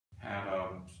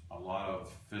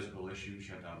issues.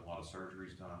 She had to have a lot of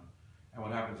surgeries done. And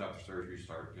what happens after surgery, you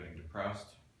start getting depressed,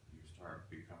 you start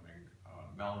becoming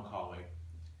melancholy,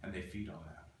 and they feed on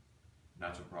that. And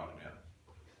that's what brought it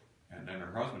in. And then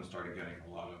her husband started getting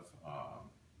a lot of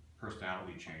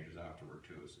personality changes afterward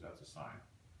too, so that's a sign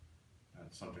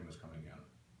that something was coming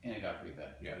in. And it got pretty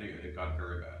bad. Yeah, it got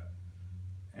very bad.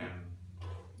 And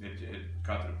it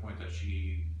got to the point that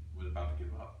she was about to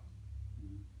give up.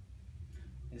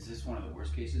 Is this one of the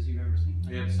worst cases you've ever seen?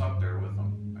 It's up there with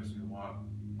them. I've seen a lot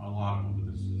of them,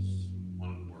 but this is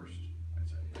one of the worst, I'd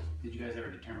say. Did you guys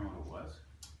ever determine what it was?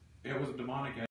 It was a demonic